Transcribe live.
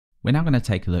We're now going to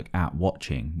take a look at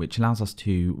watching, which allows us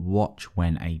to watch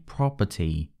when a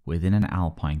property within an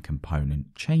Alpine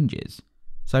component changes.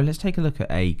 So let's take a look at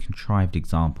a contrived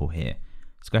example here.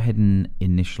 Let's go ahead and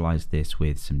initialize this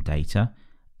with some data,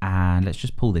 and let's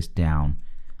just pull this down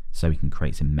so we can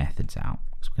create some methods out.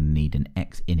 So we're going to need an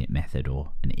xinit method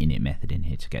or an init method in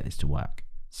here to get this to work.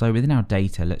 So within our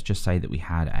data, let's just say that we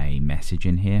had a message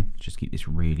in here. Just keep this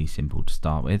really simple to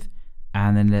start with.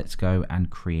 And then let's go and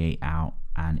create out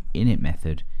an init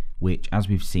method, which, as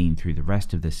we've seen through the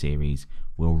rest of the series,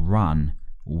 will run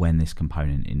when this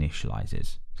component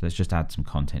initializes. So let's just add some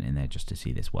content in there just to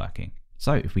see this working.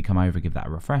 So if we come over, give that a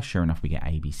refresh, sure enough, we get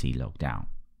ABC logged out.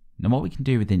 Now what we can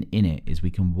do within init is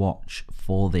we can watch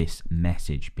for this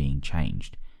message being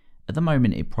changed. At the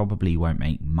moment, it probably won't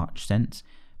make much sense,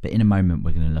 but in a moment,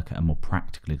 we're going to look at a more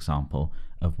practical example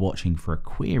of watching for a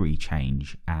query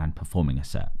change and performing a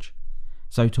search.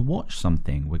 So to watch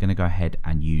something, we're going to go ahead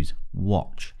and use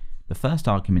watch. The first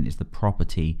argument is the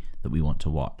property that we want to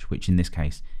watch, which in this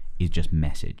case is just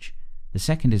message. The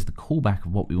second is the callback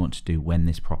of what we want to do when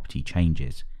this property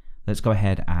changes. Let's go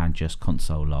ahead and just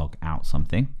console log out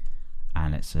something,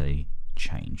 and let's say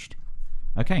changed.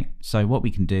 Okay, so what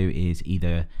we can do is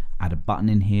either add a button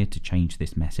in here to change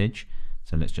this message.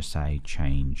 So let's just say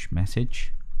change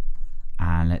message,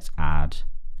 and let's add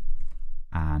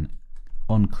an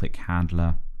on-click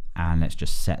handler, and let's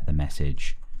just set the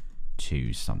message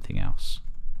to something else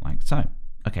like so.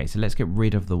 Okay, so let's get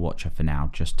rid of the watcher for now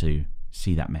just to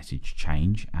see that message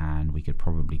change, and we could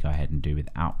probably go ahead and do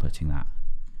with outputting that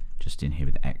just in here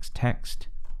with X text.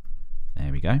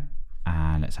 There we go,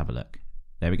 and let's have a look.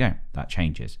 There we go, that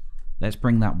changes. Let's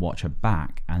bring that watcher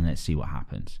back and let's see what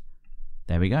happens.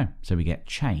 There we go, so we get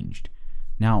changed.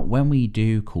 Now when we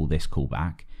do call this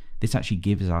callback, this actually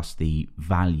gives us the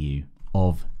value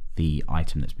of the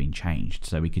item that's been changed.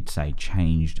 So we could say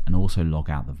changed and also log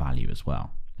out the value as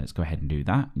well. Let's go ahead and do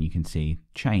that, and you can see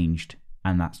changed,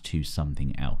 and that's to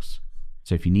something else.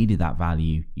 So if you needed that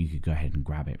value, you could go ahead and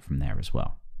grab it from there as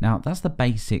well. Now that's the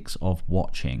basics of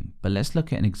watching, but let's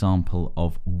look at an example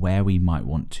of where we might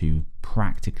want to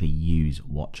practically use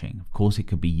watching. Of course, it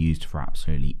could be used for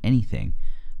absolutely anything,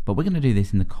 but we're going to do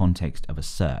this in the context of a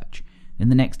search. In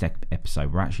the next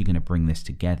episode, we're actually going to bring this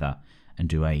together and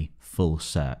do a full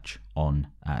search on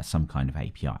some kind of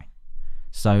API.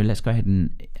 So let's go ahead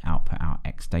and output our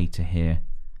X data here,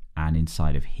 and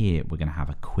inside of here we're going to have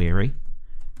a query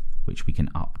which we can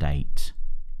update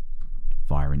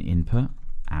via an input,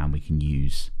 and we can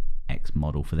use X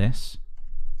model for this.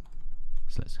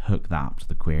 So let's hook that up to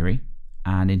the query,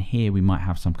 and in here we might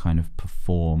have some kind of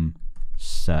perform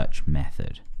search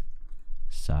method.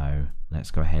 So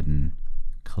let's go ahead and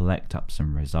collect up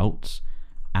some results.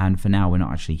 And for now, we're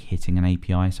not actually hitting an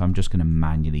API, so I'm just going to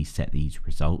manually set these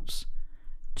results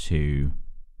to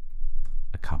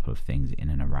a couple of things in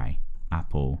an array: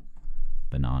 apple,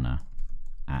 banana,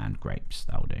 and grapes.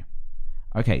 That will do.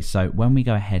 Okay, so when we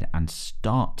go ahead and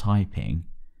start typing,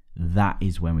 that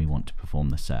is when we want to perform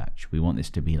the search. We want this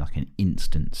to be like an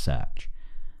instant search.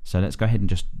 So let's go ahead and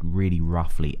just really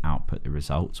roughly output the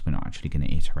results. We're not actually going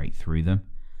to iterate through them.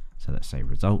 So let's say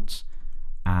results,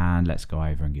 and let's go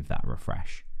over and give that a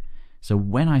refresh. So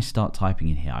when I start typing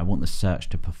in here, I want the search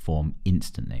to perform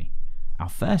instantly. Our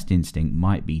first instinct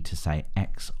might be to say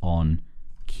X on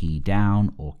key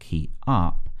down or key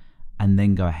up, and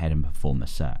then go ahead and perform the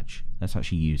search. Let's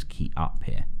actually use key up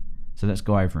here. So let's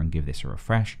go over and give this a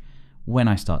refresh. When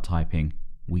I start typing,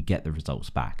 we get the results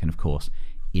back. And of course,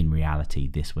 in reality,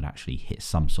 this would actually hit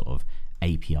some sort of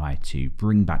API to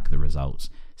bring back the results,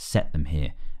 set them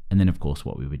here, and then of course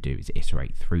what we would do is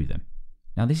iterate through them.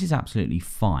 Now this is absolutely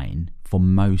fine for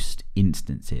most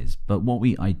instances, but what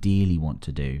we ideally want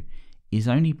to do is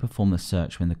only perform the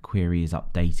search when the query is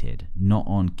updated, not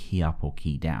on key up or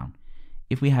key down.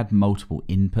 If we had multiple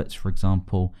inputs, for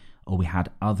example, or we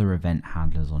had other event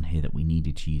handlers on here that we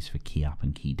needed to use for key up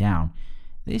and key down,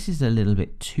 this is a little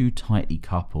bit too tightly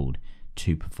coupled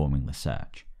to performing the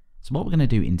search. So what we're going to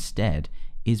do instead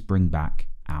is bring back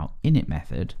our init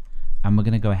method, and we're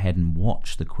going to go ahead and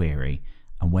watch the query,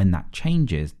 and when that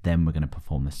changes, then we're going to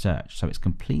perform the search. So it's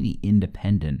completely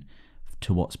independent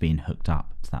to what's being hooked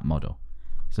up to that model.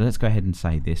 So let's go ahead and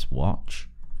say this watch.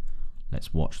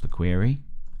 Let's watch the query,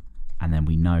 and then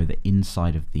we know that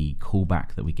inside of the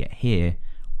callback that we get here,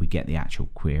 we get the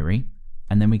actual query,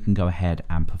 and then we can go ahead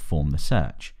and perform the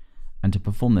search. And to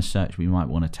perform the search, we might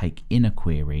want to take in a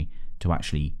query to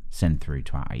actually send through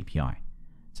to our API.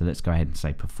 So let's go ahead and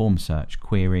say perform search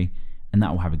query, and that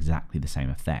will have exactly the same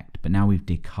effect. But now we've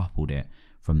decoupled it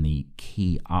from the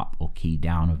key up or key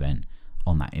down event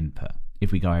on that input.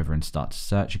 If we go over and start to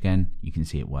search again, you can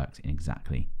see it works in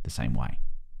exactly the same way.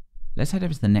 Let's head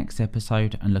over to the next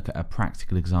episode and look at a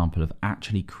practical example of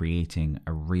actually creating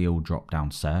a real drop-down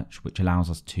search, which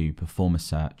allows us to perform a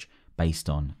search based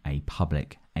on a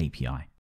public API.